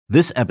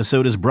This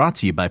episode is brought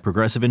to you by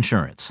Progressive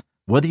Insurance.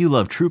 Whether you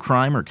love true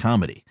crime or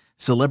comedy,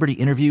 celebrity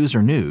interviews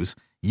or news,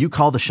 you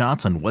call the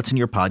shots on what's in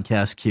your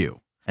podcast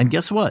queue. And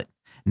guess what?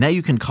 Now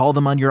you can call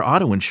them on your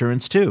auto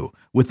insurance too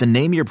with the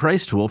Name Your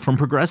Price tool from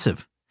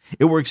Progressive.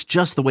 It works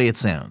just the way it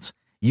sounds.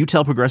 You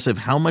tell Progressive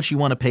how much you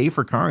want to pay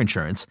for car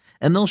insurance,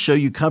 and they'll show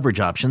you coverage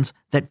options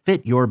that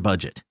fit your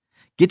budget.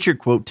 Get your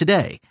quote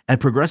today at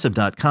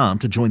Progressive.com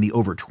to join the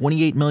over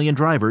 28 million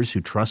drivers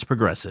who trust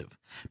Progressive.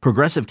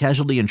 Progressive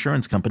Casualty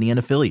Insurance Company and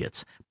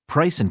Affiliates.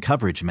 Price and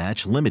coverage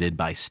match limited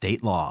by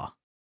state law.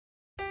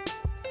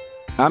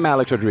 I'm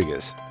Alex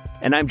Rodriguez.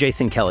 And I'm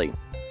Jason Kelly.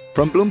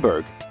 From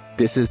Bloomberg,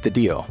 this is The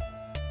Deal.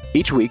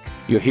 Each week,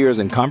 you'll hear us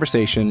in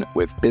conversation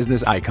with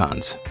business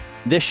icons.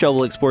 This show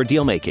will explore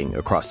deal-making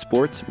across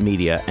sports,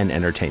 media, and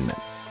entertainment.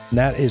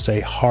 That is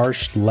a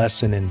harsh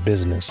lesson in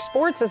business.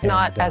 Sports is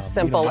not as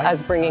simple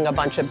as bringing a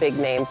bunch of big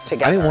names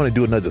together. I didn't want to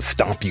do another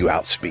stomp you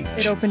out speech.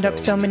 It opened up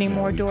so many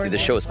more doors. The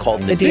show is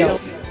called The Deal.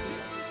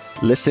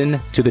 Listen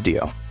to The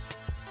Deal.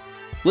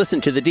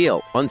 Listen to The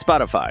Deal on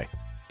Spotify.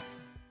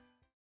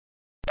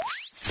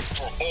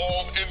 For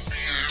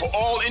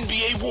all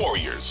NBA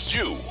Warriors,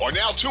 you are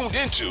now tuned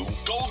into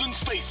Golden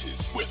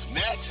Spaces with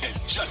Nat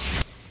and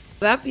Justin.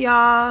 What up,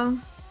 y'all?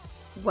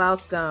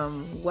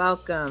 Welcome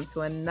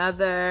to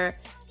another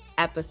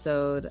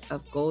episode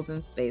of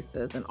Golden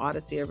Spaces, an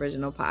Odyssey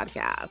original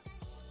podcast.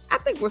 I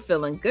think we're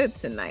feeling good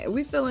tonight. Are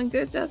we feeling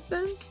good,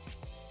 Justin?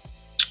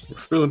 We're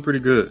feeling pretty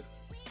good.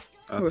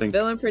 We're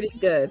feeling pretty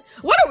good.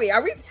 What are we?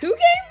 Are we 2 games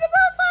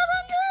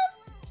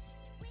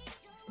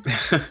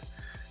above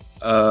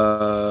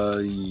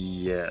 500?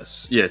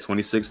 Yes. Yeah,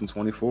 26 and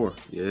 24.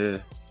 Yeah.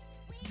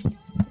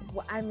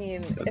 Well, I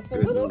mean, it's a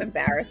little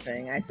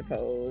embarrassing, I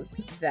suppose,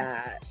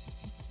 that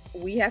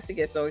we have to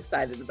get so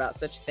excited about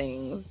such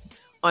things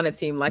on a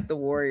team like the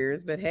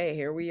Warriors. But hey,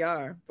 here we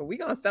are. But we're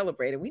going to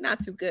celebrate it. We're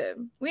not too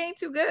good. We ain't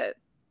too good.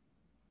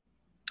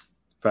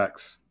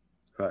 Facts.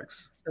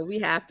 So we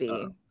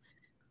happy.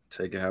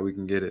 Take it how we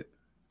can get it.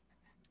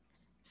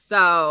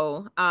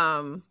 So,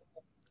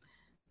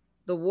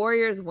 the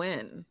Warriors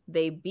win.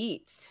 They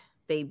beat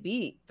the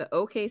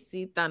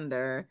OKC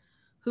Thunder,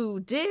 who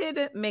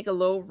did make a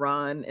little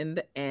run in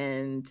the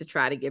end to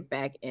try to get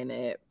back in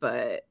it.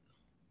 But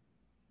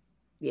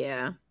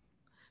yeah,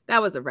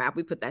 that was a wrap.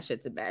 We put that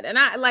shit to bed. And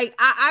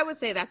I would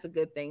say that's a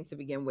good thing to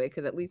begin with,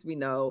 because at least we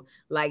know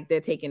like they're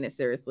taking it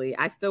seriously.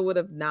 I still would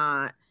have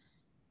not.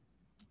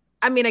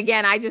 I mean,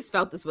 again, I just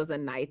felt this was a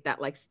night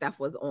that like Steph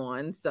was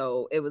on,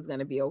 so it was going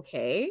to be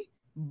okay.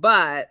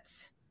 But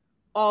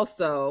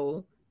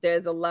also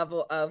there's a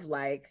level of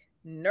like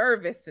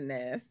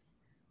nervousness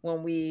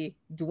when we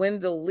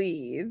dwindle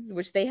leads,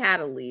 which they had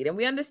a lead. And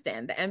we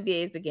understand the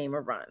NBA is a game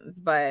of runs,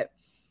 but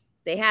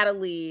they had a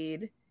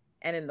lead.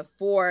 And in the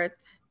fourth,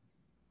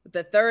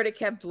 the third, it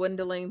kept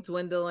dwindling.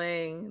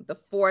 The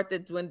fourth,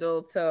 it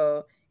dwindled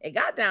till it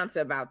got down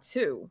to about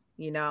 2,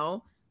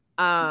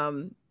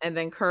 and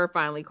then Kerr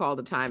finally called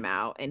a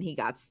timeout and he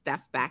got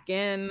Steph back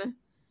in,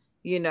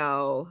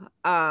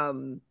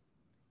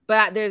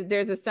 but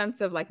there's a sense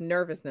of like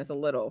nervousness a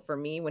little for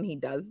me when he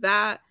does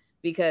that,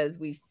 because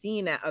we've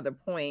seen at other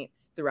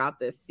points throughout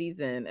this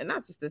season, and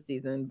not just this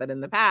season, but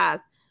in the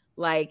past,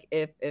 like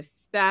if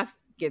Steph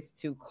gets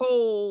too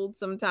cold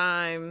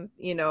sometimes,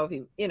 if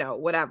he,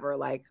 whatever,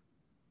 like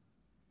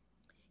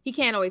he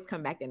can't always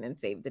come back in and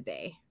save the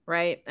day.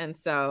 Right. And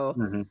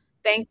so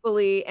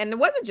thankfully, and it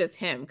wasn't just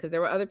him, because there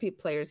were other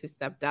players who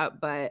stepped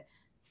up, but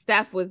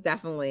Steph was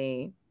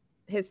definitely,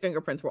 his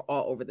fingerprints were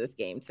all over this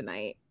game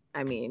tonight.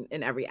 I mean,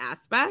 in every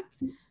aspect.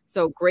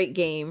 So great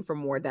game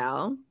from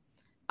Wardell.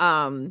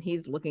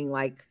 He's looking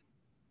like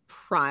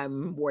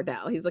prime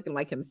Wardell. He's looking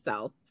like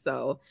himself.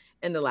 So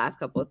in the last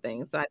couple of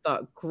things. So I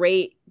thought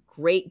great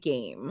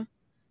game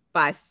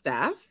by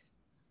Steph,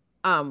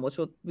 which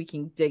we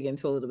can dig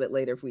into a little bit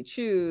later if we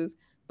choose.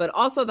 But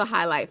also the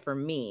highlight for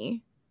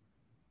me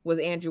was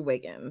Andrew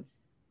Wiggins.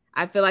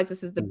 I feel like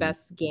this is the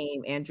best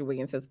game Andrew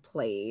Wiggins has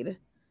played,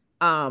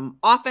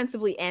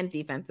 offensively and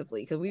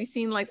defensively, because we've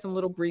seen like some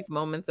little brief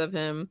moments of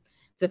him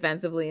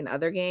defensively in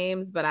other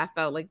games, but I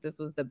felt like this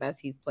was the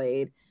best he's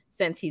played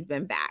since he's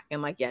been back.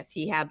 And like, yes,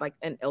 he had like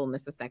an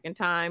illness a second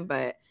time,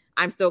 but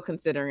I'm still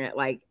considering it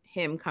like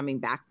him coming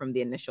back from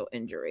the initial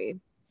injury.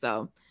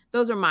 So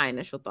those are my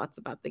initial thoughts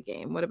about the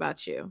game. What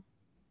about you?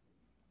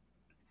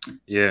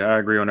 Yeah, I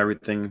agree on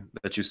everything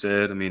that you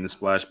said. I mean, the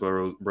Splash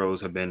Bros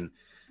have been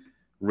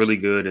really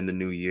good in the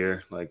new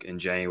year. Like in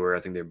January,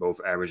 I think they're both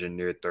averaging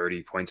near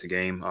 30 points a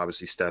game.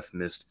 Obviously, Steph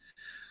missed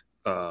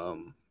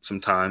some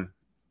time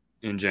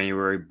in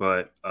January,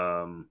 but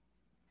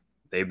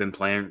they've been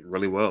playing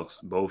really well.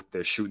 Both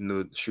they're shooting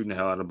the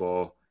hell out of the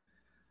ball.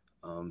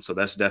 So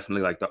that's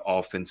definitely like the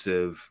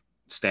offensive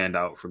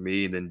standout for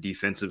me. And then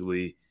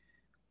defensively,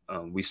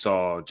 we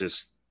saw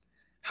just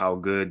how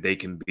good they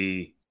can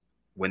be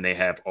when they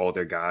have all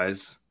their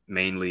guys,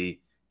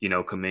 mainly,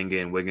 Kuminga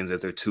and Wiggins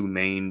as their 2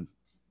 main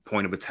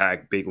point of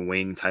attack, big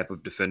wing type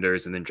of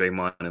defenders, and then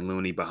Draymond and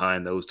Looney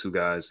behind those 2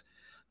 guys.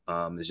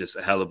 It's just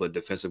a hell of a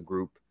defensive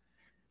group.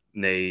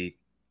 And they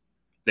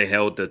they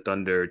held the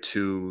Thunder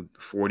to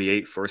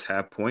 48 first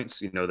half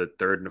points. You know, the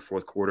third and the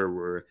fourth quarter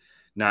were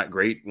not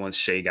great once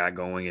Shea got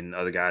going and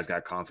other guys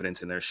got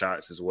confidence in their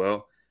shots as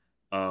well.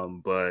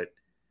 But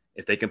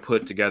if they can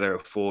put together a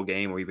full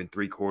game or even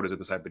 3 quarters of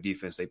the type of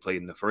defense they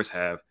played in the first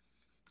half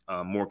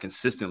more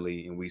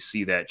consistently, and we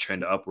see that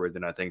trend upward,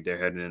 then I think they're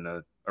heading in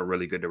a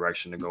really good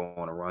direction to go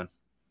on a run.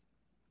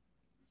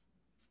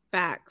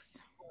 Facts.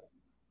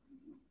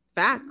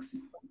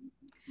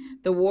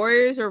 The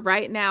Warriors are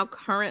right now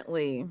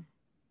currently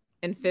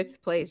in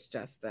 5th place,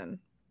 Justin.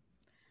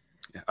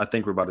 I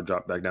think we're about to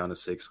drop back down to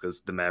 6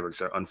 because the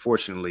Mavericks are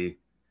unfortunately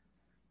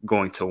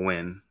going to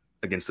win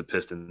against the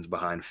Pistons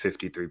behind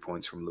 53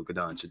 points from Luka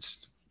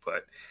Doncic.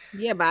 But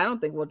I don't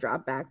think we'll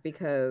drop back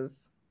because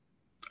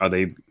are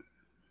they?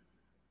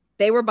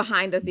 They were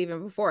behind us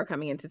even before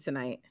coming into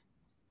tonight.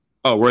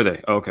 Oh, were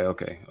they?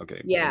 Okay.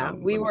 Yeah,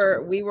 we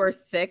were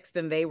 6th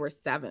and they were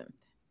 7th.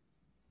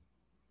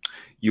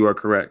 You are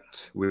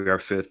correct. We are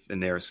 5th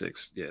and they are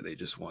 6th. Yeah, they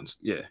just won.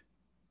 Yeah.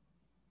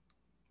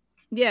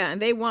 Yeah,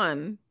 and they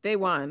won. But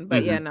we're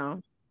in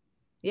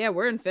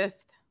 5th.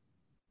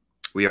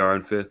 We are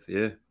in 5th.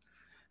 Yeah,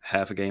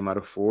 half a game out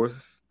of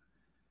 4th.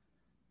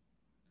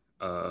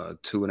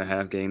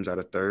 2.5 games out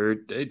of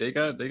 3rd. They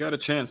got a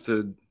chance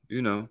to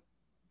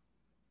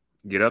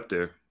get up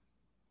there.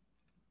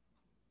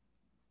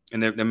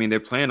 And they're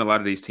playing a lot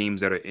of these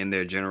teams that are in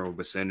their general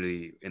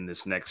vicinity in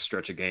this next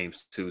stretch of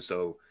games too.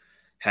 So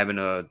having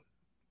a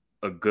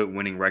good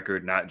winning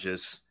record, not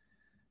just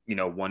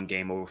one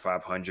game over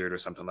 500 or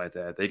something like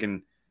that. They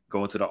can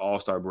go into the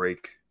All-Star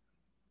break,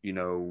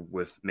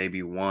 with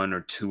maybe 1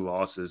 or 2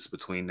 losses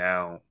between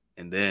now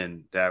and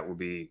then. That would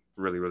be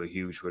really, really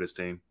huge for this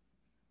team.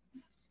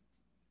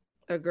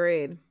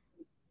 Agreed.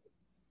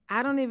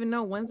 I don't even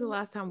know when's the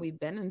last time we've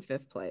been in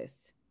 5th place.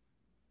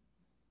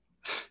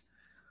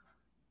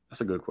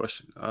 That's a good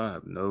question. I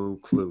have no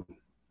clue.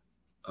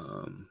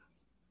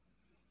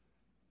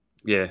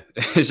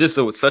 It's just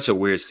such a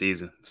weird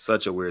season.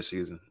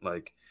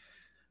 Like,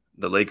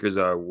 the Lakers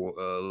are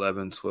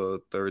 11,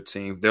 12,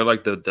 13. They're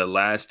like the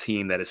last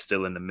team that is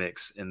still in the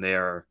mix, and they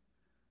are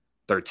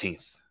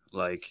 13th.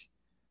 Like,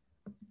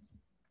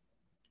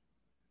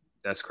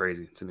 that's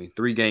crazy to me.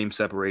 3-game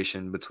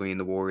separation between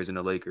the Warriors and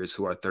the Lakers,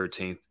 who are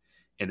 13th,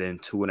 and then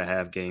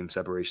 2.5 game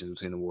separation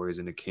between the Warriors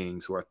and the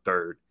Kings, who are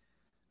 3rd.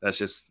 That's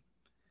just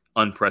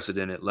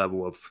unprecedented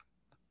level of,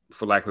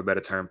 for lack of a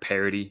better term,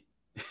 parity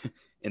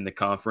in the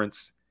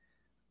conference.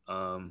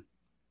 And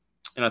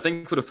I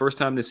think for the first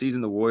time this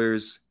season, the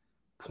Warriors'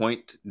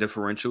 point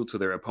differential to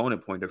their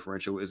opponent point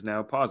differential is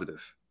now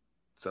positive.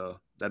 So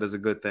that is a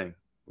good thing.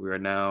 We are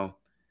now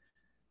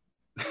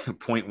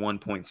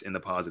 0.1 points in the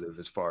positive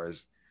as far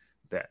as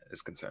that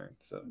is concerned.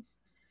 So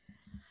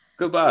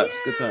good vibes,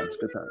 good times.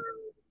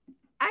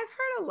 I've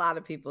heard a lot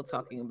of people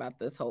talking about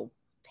this whole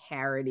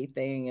parity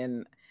thing,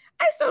 and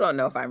I still don't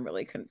know if I'm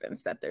really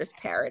convinced that there's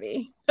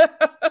parity. I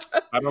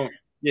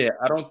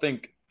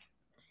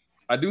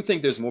do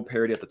think there's more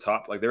parity at the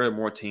top. Like, there are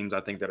more teams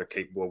I think that are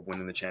capable of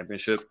winning the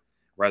championship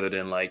rather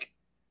than the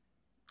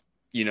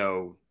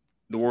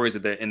Warriors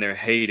in their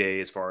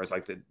heyday as far as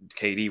like the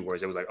KD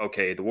Warriors. It was like,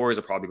 okay, the Warriors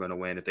are probably going to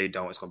win. If they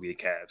don't, it's going to be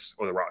the Cavs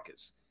or the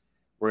Rockets.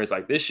 Whereas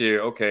like this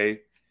year, okay,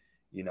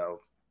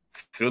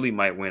 Philly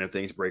might win if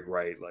things break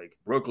right. Like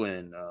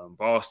Brooklyn,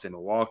 Boston,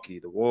 Milwaukee,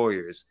 the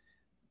Warriors,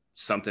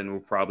 something will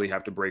probably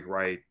have to break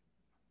right,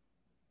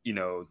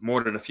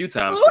 more than a few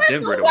times for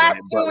Denver to win.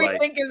 But we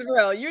think is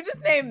real. You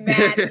just named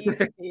mad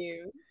easy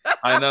teams.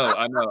 I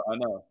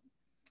know.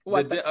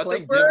 What, the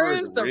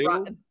Clippers,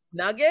 the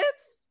Nuggets?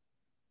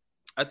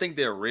 I think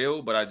they're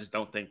real, but I just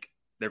don't think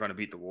they're going to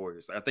beat the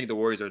Warriors. I think the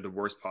Warriors are the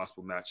worst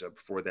possible matchup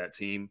for that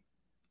team.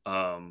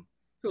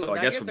 So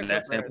I guess from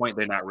that standpoint,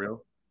 they're not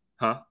real.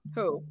 Huh?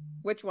 Who?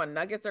 Which one?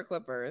 Nuggets or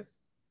Clippers?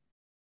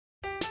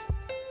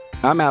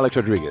 I'm Alex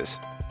Rodriguez.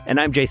 And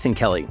I'm Jason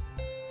Kelly.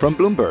 From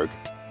Bloomberg,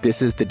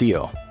 this is The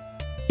Deal.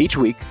 Each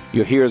week,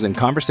 you'll hear us in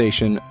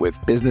conversation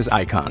with business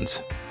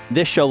icons.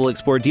 This show will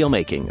explore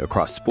deal-making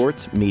across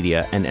sports,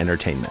 media, and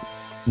entertainment.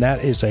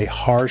 That is a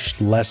harsh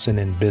lesson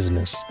in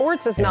business.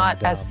 Sports is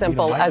not as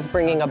simple as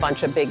bringing a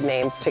bunch of big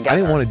names together. I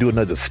didn't want to do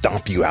another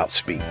stomp you out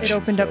speech. It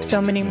opened up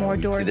so many more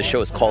doors. The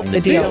show is called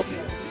The Deal.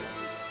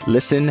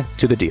 Listen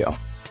to The Deal.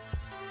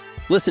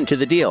 Listen to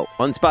The Deal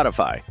on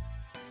Spotify.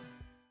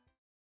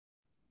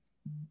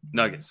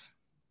 Nuggets.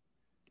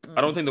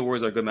 I don't think the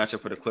Warriors are a good matchup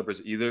for the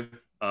Clippers either.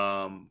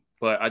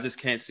 But I just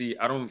can't see.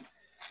 I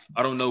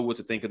don't know what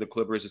to think of the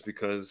Clippers just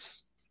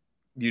because,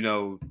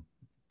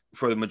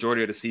 for the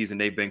majority of the season,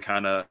 they've been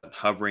kind of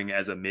hovering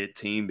as a mid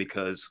team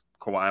because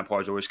Kawhi and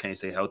Paul George can't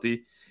stay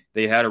healthy.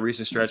 They had a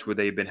recent stretch where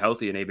they've been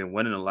healthy and they've been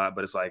winning a lot,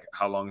 but it's like,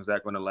 how long is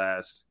that going to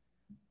last?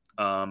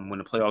 When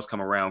the playoffs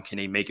come around, can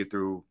they make it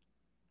through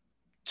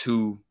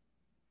 2-3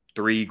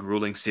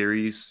 grueling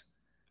series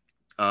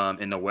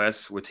in the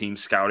West with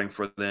teams scouting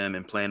for them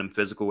and playing them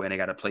physical and they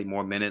got to play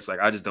more minutes? Like,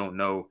 I just don't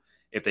know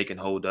if they can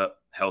hold up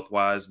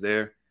health-wise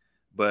there.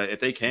 But if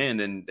they can,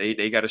 then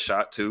they got a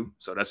shot too.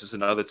 So that's just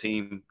another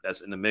team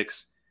that's in the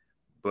mix.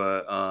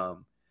 But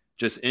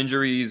just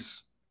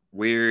injuries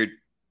weird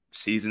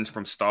seasons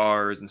from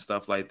stars and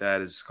stuff like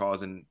that is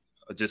causing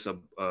just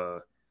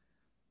a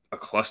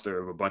cluster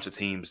of a bunch of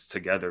teams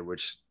together,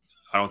 which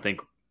I don't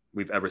think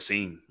we've ever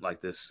seen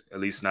like this, at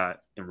least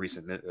not in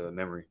recent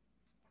memory.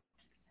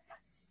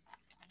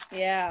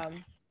 Yeah.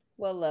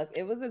 Well, look,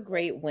 it was a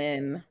great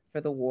win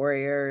for the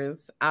Warriors.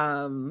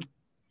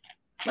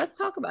 Let's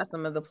talk about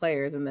some of the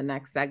players in the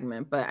next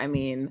segment. But I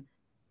mean,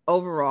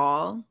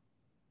 overall,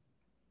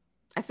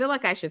 I feel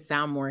like I should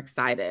sound more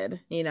excited.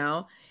 You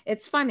know,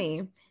 it's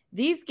funny.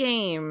 These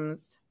games,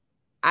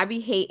 I be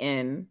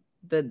hating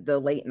the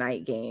late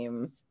night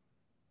games.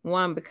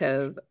 One,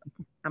 because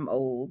I'm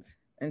old.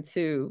 And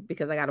two,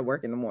 because I got to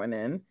work in the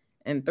morning.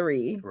 And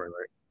three, Right.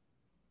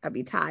 I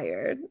be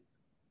tired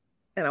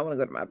and I want to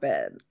go to my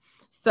bed.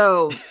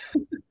 So,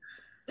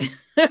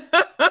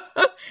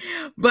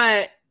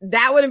 but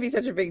that wouldn't be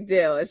such a big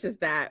deal. It's just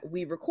that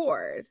we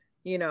record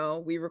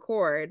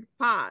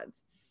pods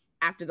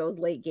after those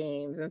late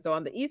games. And so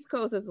on the East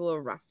Coast, it's a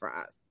little rough for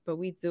us, but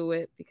we do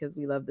it because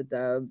we love the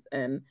Dubs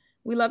and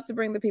we love to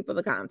bring the people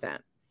the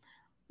content.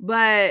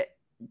 But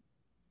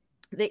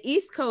the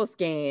East Coast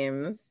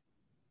games,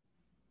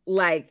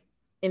 like,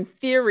 in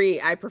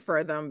theory, I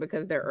prefer them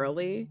because they're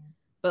early,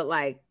 but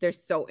like they're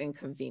so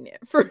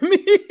inconvenient for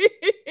me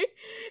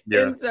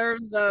in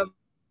terms of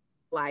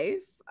life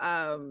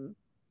and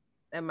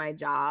my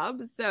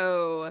job.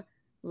 So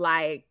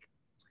like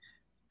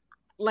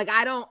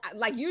I don't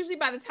like, usually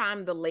by the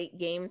time the late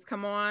games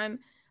come on,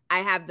 I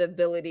have the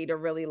ability to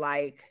really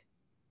like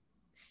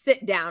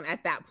sit down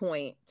at that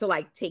point to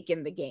like take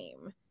in the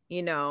game,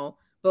 you know.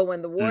 But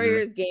when the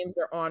Warriors games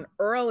are on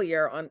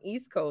earlier on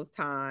East Coast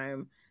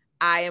time,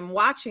 I am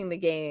watching the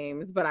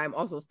games, but I'm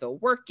also still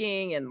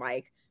working and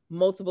like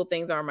multiple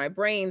things are in my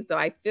brain. So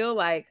I feel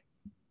like,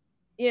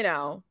 you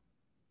know,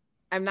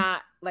 I'm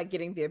not like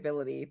getting the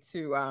ability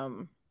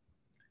to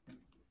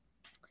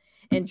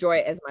enjoy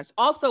it as much.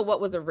 Also, what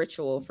was a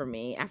ritual for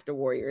me after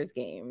Warriors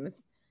games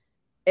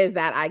is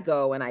that I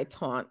go and I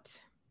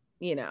taunt,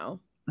 you know,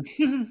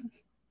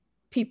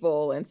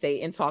 people and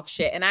say and talk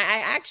shit. And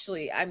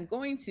I'm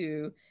going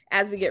to,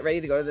 as we get ready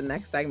to go to the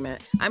next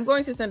segment, I'm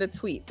going to send a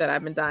tweet that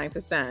I've been dying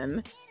to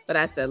send. But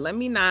I said, let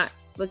me not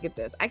look at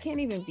this. I can't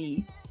even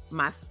be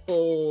my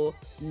full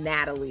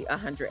Natalie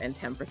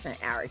 110%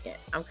 arrogant.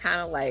 I'm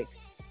kind of like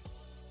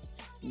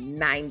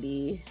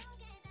 90.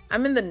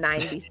 I'm in the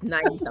 90s,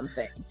 90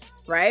 something,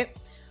 right?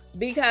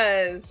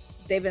 Because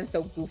they've been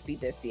so goofy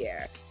this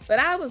year. But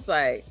I was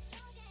like,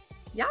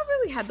 y'all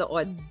really had the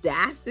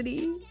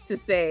audacity to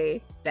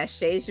say that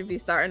Shea should be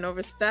starting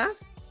over Steph?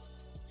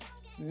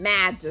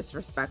 Mad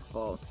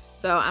disrespectful.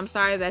 So I'm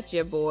sorry that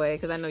your boy,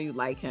 because I know you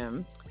like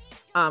him,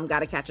 got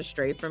to catch a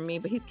stray from me,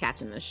 but he's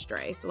catching a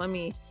stray. So let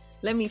me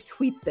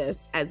tweet this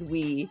as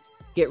we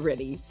get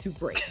ready to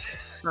break.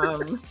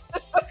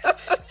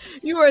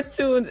 You are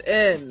tuned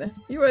in.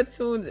 You are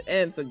tuned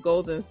in to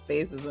Golden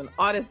Spaces, an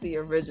Odyssey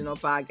original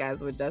podcast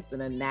with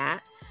Justin and Nat.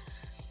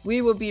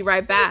 We will be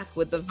right back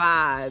with the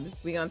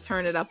vibes. We're going to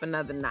turn it up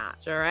another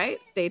notch, all right?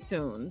 Stay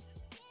tuned.